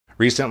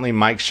Recently,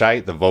 Mike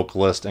Scheidt, the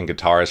vocalist and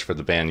guitarist for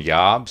the band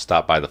Yob,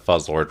 stopped by the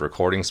Fuzzlord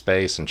recording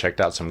space and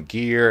checked out some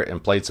gear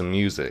and played some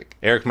music.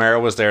 Eric Mara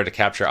was there to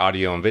capture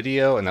audio and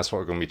video, and that's what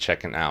we're going to be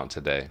checking out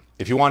today.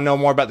 If you want to know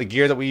more about the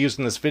gear that we used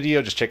in this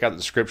video, just check out the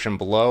description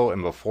below.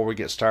 And before we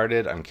get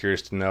started, I'm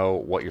curious to know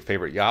what your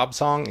favorite Yob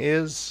song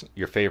is,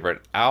 your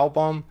favorite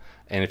album,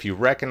 and if you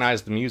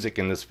recognize the music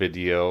in this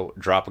video,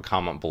 drop a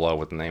comment below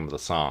with the name of the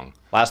song.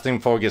 Last thing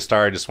before we get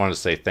started, I just wanted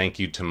to say thank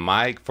you to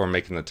Mike for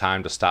making the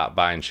time to stop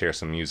by and share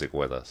some music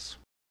with us.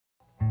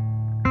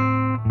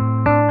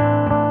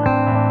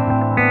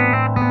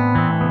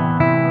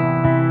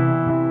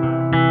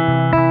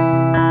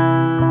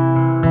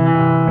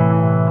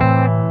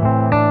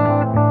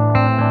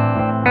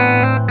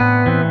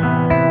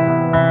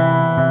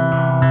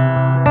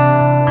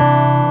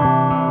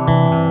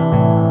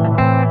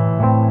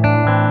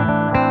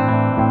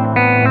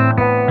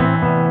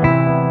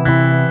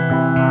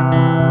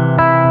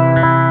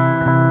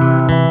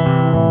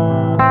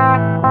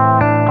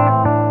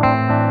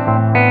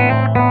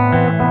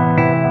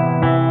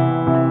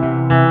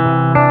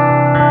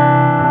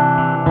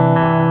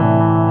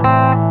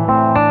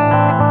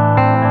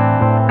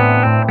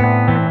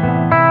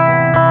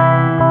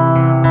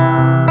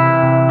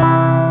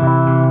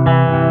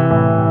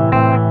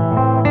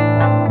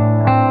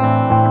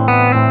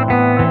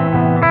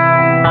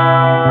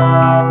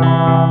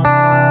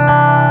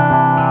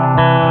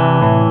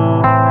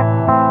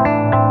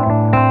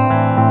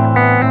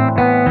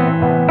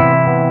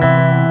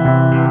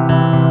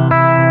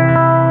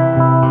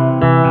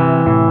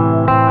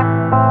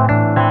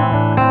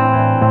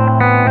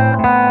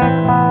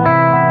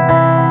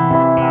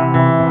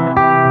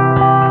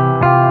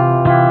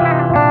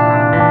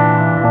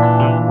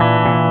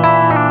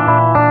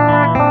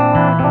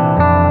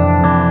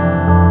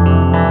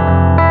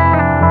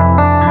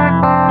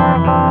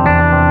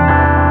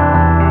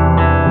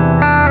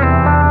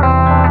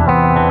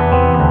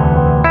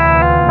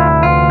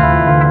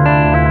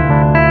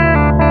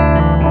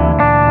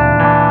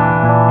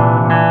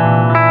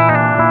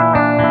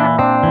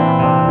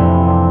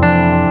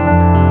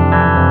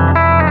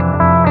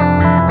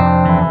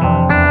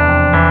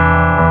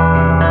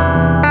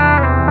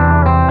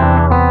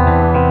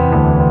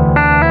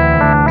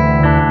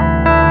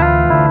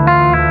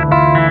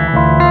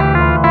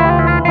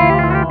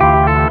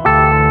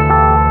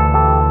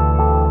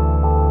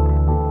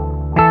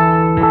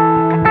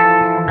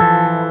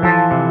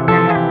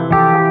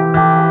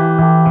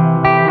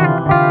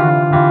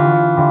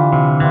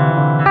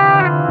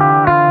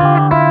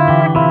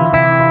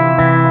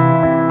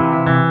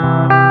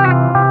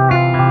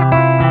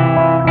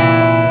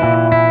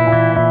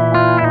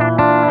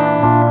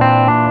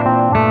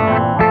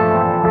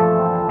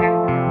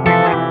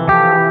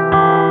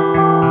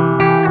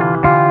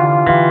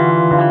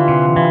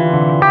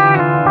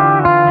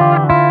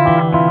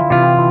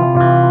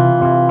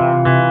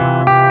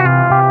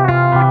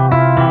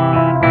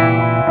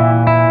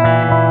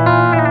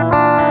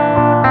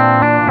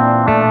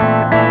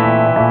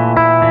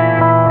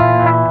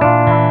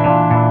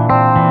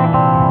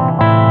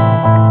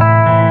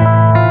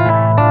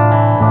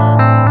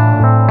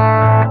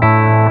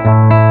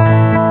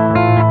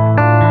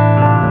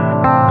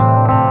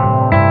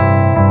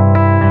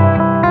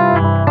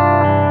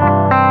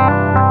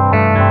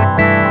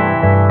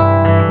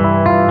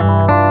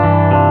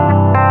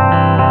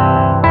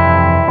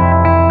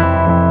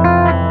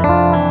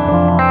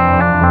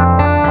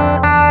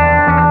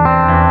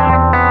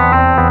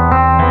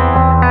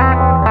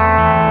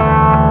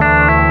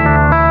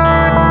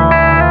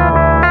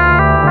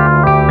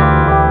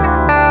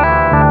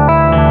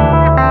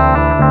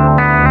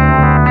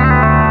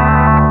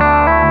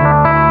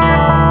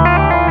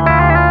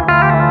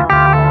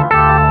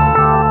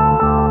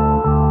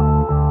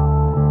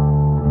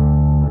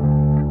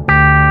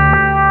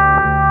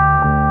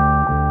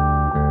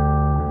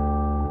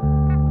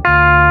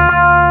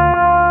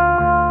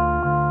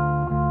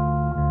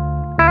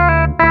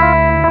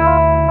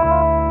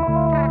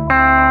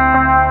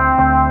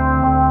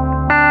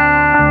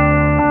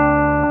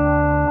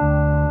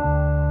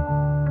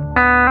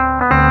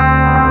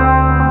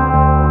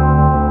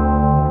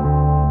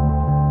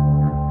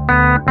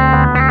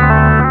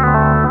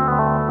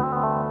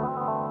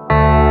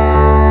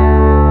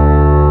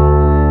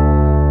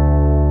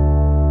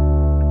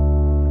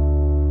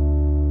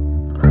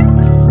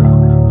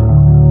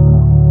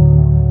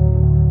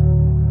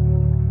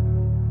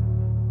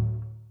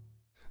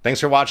 Thanks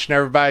for watching,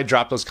 everybody.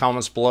 Drop those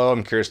comments below.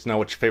 I'm curious to know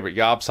what your favorite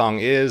Yob song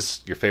is,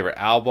 your favorite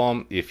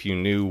album, if you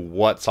knew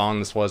what song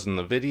this was in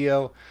the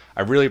video.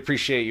 I really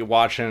appreciate you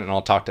watching, and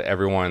I'll talk to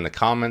everyone in the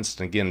comments.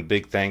 And again,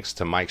 big thanks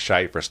to Mike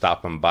Scheidt for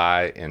stopping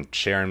by and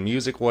sharing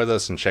music with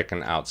us and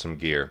checking out some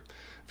gear.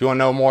 If you want to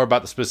know more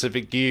about the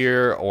specific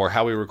gear or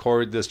how we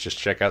recorded this, just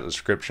check out the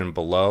description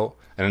below.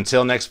 And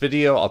until next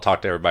video, I'll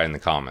talk to everybody in the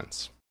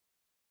comments.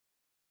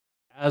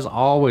 As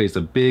always,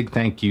 a big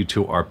thank you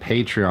to our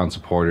Patreon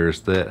supporters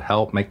that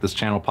help make this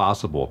channel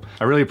possible.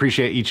 I really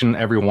appreciate each and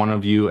every one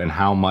of you and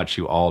how much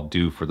you all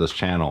do for this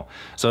channel.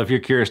 So if you're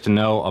curious to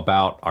know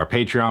about our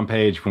Patreon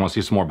page, if you want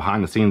to see some more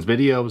behind the scenes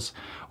videos,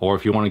 or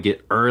if you want to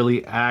get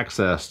early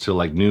access to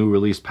like new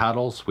release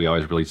pedals, we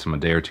always release them a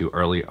day or two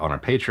early on our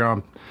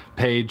Patreon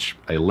page,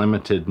 a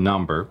limited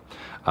number.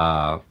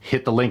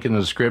 Hit the link in the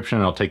description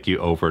and it'll take you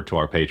over to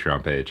our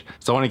Patreon page.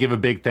 So I want to give a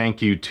big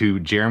thank you to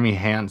Jeremy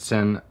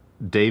Hansen,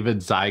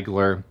 David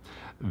Ziegler,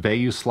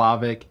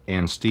 Vayuslavic,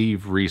 and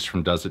Steve Reese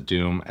from Does It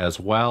Doom, as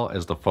well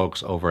as the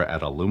folks over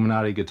at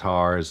Illuminati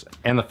Guitars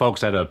and the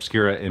folks at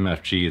Obscura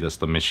MFG. That's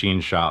the machine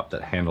shop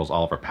that handles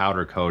all of our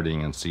powder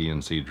coating and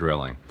CNC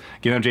drilling.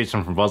 Again, I'm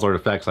Jason from Fuzzlord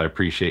Effects. I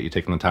appreciate you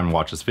taking the time to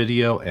watch this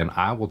video, and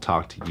I will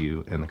talk to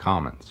you in the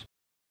comments.